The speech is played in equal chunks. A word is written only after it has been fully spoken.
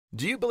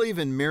Do you believe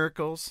in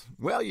miracles?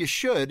 Well, you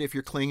should if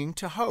you're clinging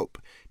to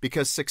hope,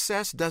 because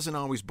success doesn't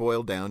always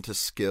boil down to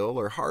skill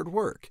or hard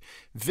work.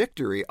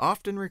 Victory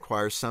often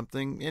requires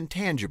something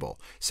intangible,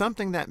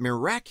 something that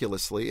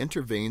miraculously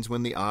intervenes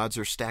when the odds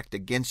are stacked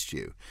against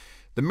you.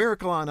 The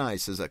miracle on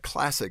ice is a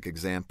classic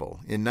example.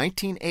 In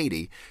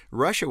 1980,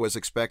 Russia was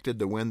expected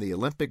to win the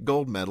Olympic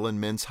gold medal in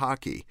men's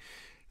hockey.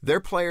 Their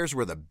players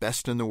were the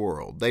best in the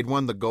world. They'd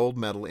won the gold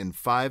medal in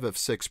 5 of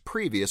 6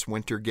 previous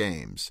Winter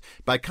Games.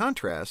 By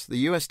contrast, the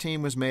U.S.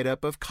 team was made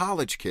up of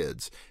college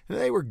kids.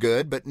 They were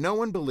good, but no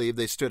one believed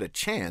they stood a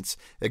chance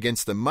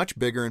against the much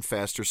bigger and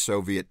faster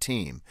Soviet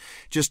team.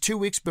 Just 2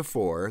 weeks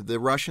before, the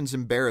Russians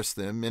embarrassed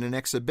them in an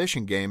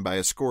exhibition game by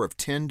a score of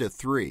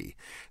 10-3.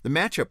 The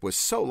matchup was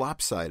so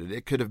lopsided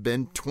it could have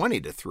been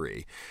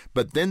 20-3.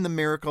 But then the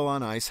miracle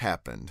on ice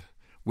happened.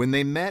 When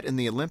they met in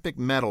the Olympic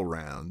medal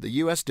round, the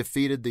U.S.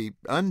 defeated the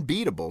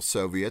unbeatable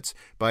Soviets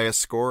by a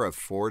score of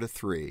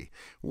 4-3.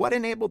 What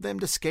enabled them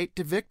to skate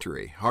to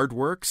victory? Hard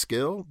work,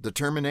 skill,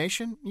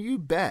 determination? You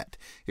bet.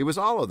 It was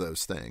all of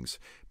those things.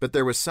 But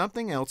there was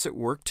something else at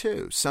work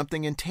too,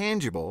 something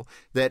intangible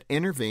that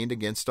intervened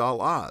against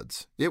all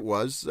odds. It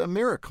was a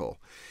miracle.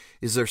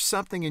 Is there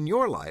something in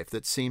your life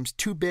that seems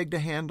too big to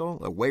handle?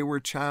 A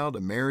wayward child,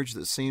 a marriage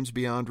that seems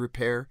beyond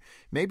repair?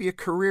 Maybe a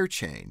career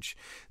change?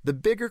 The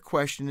bigger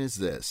question is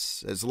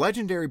this. As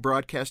legendary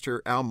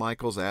broadcaster Al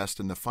Michaels asked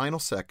in the final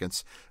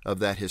seconds of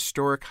that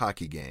historic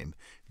hockey game,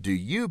 do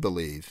you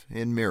believe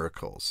in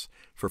miracles?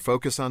 For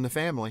Focus on the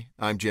Family,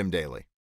 I'm Jim Daly.